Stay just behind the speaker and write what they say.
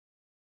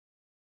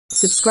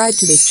Subscribe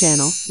to this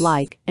channel,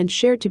 like, and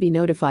share to be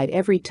notified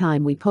every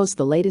time we post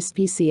the latest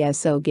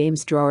PCSO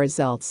games draw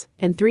results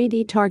and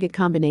 3D target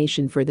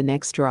combination for the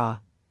next draw.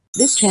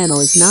 This channel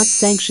is not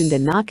sanctioned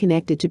and not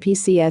connected to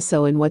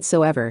PCSO in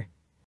whatsoever.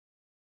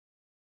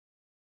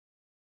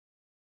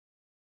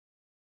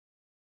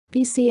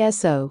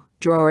 PCSO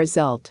draw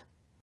result.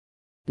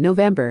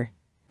 November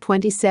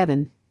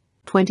 27,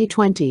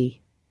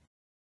 2020.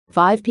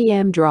 5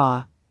 p.m.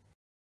 draw.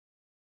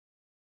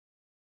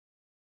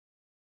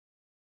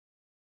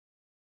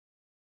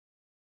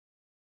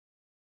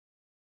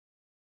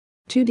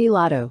 $2D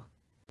Lotto.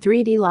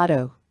 3D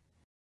Lotto.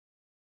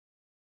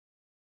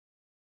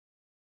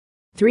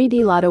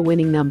 3D Lotto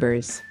winning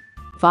numbers.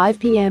 5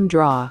 p.m.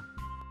 draw.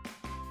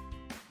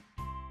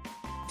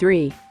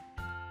 3,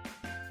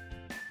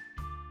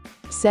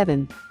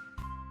 7,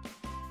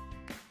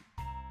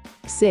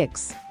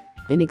 6.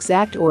 In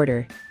exact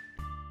order.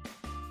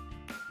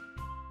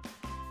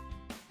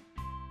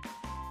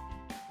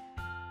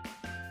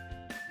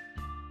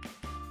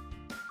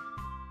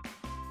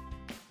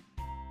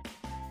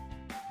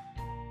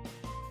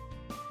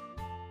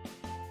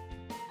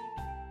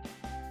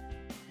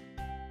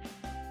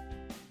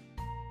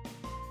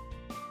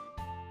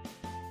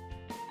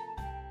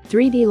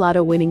 $3D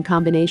Lotto winning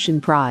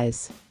combination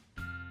prize.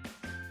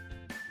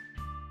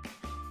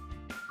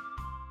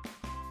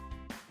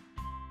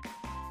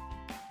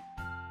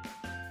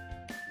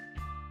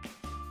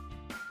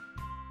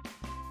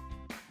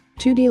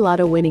 $2D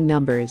Lotto winning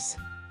numbers.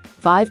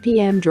 5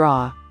 p.m.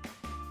 draw.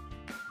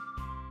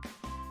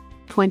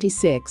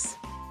 26,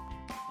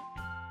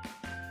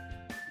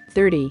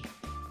 30.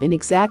 In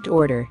exact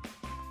order.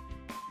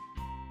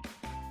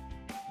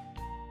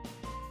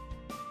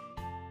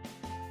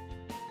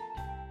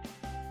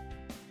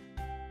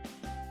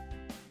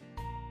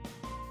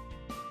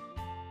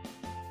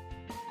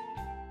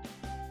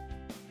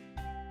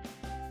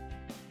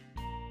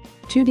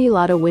 $2D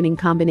Lotto winning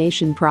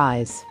combination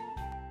prize.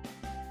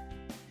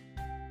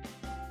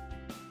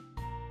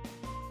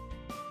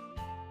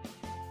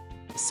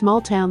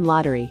 Small Town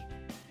Lottery.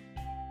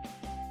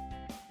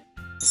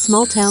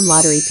 Small Town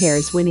Lottery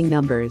pairs winning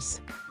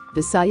numbers.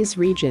 Visayas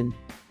region.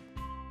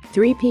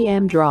 3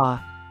 p.m. draw.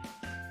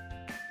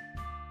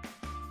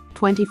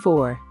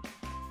 24,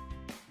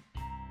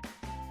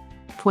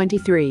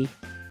 23.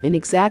 In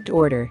exact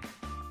order.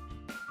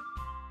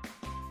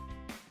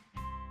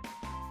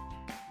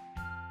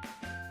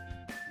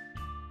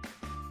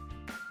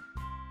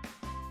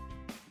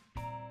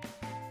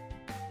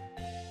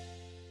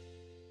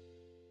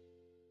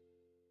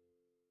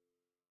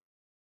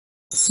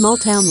 Small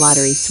Town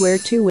Lottery swear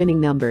 2 winning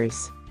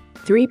numbers.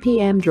 3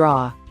 p.m.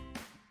 draw.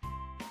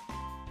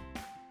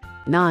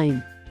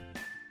 9,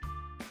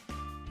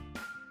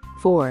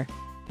 4.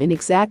 In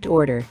exact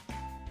order.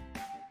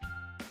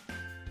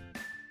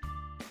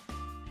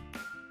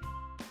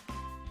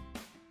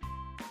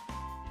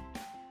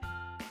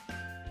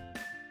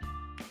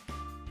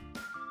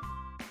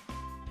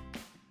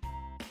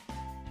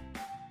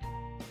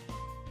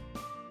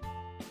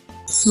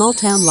 Small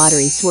Town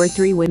Lottery swear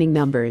 3 winning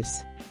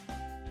numbers.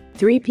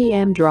 3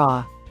 p.m.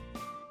 draw.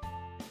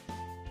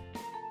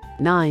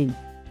 9,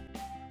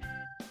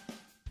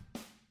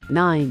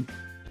 9.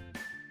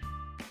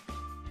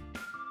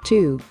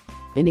 2.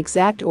 In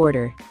exact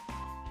order.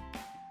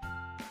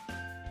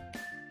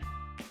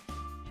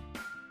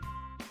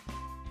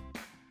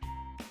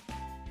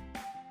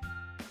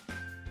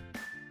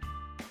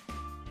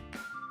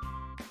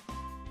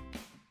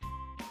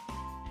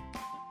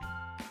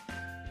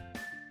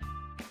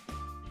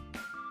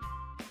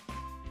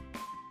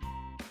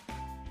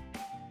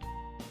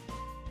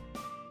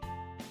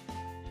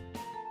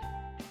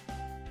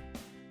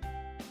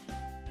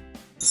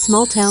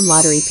 Small Town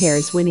Lottery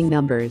pairs winning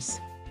numbers.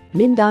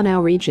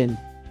 Mindanao region.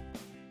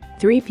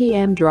 3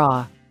 p.m.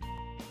 draw.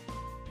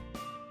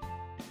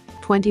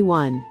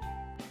 21,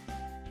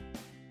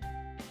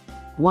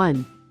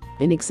 1.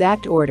 In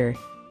exact order.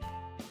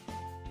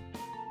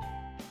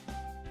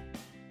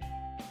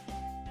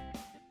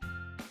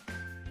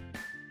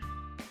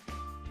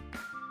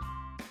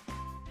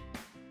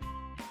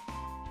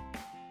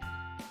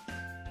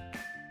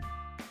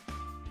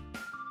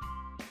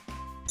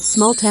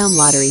 Small Town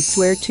Lottery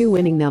swear 2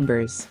 winning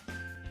numbers.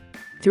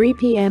 3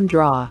 p.m.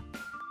 draw.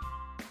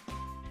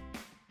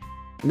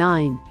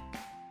 9,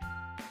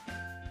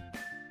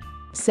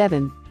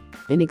 7.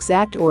 In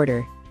exact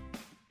order.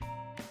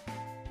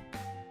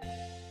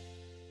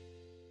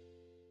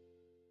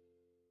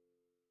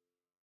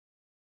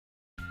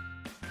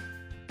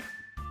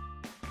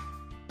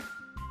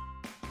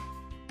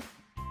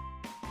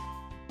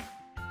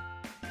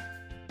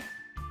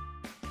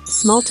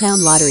 Small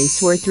Town Lottery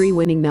swear 3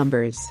 winning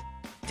numbers.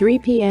 3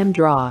 p.m.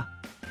 draw.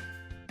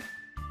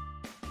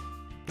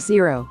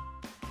 0,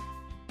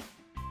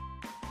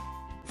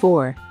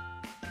 4,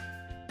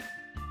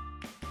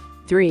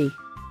 3.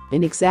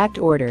 In exact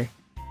order.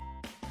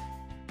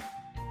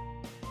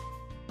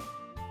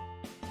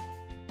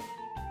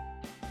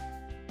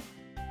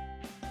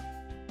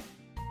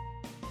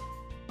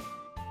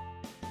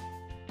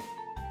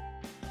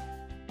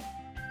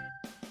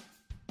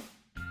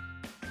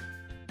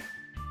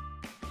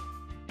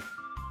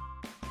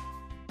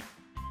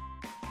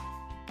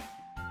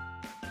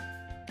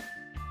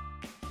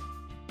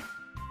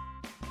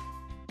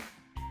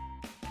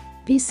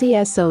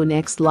 PCSO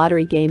next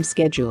lottery game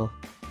schedule.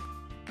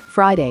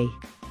 Friday.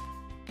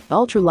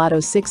 Ultra Lotto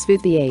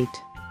 658.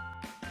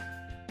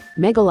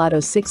 Mega Lotto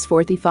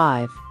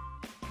 645.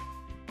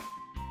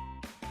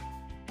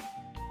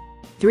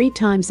 3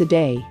 times a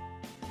day.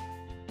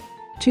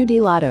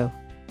 2D Lotto.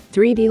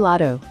 3D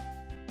Lotto.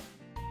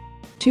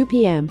 2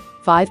 p.m.,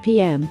 5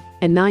 p.m.,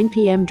 and 9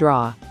 p.m.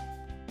 draw.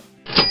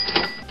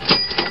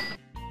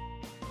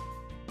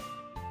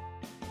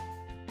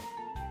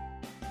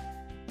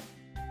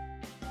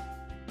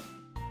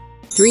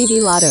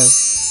 $3D Lotto.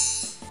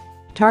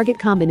 Target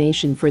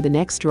combination for the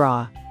next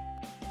draw.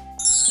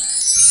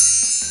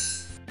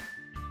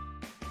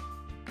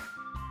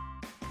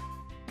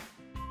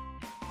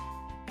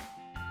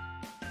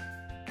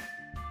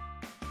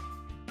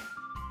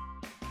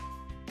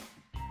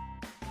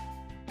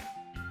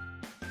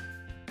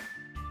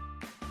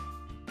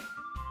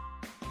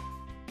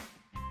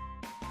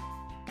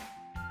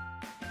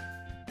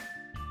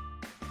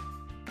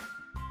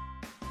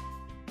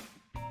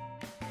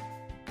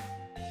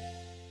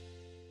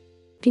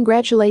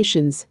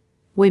 Congratulations,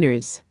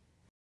 winners!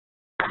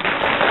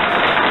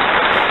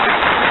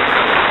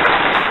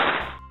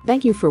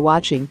 Thank you for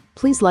watching.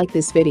 Please like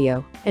this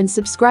video and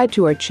subscribe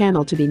to our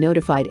channel to be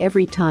notified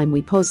every time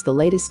we post the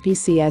latest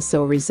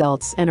PCSO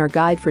results and our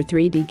guide for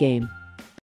 3D game.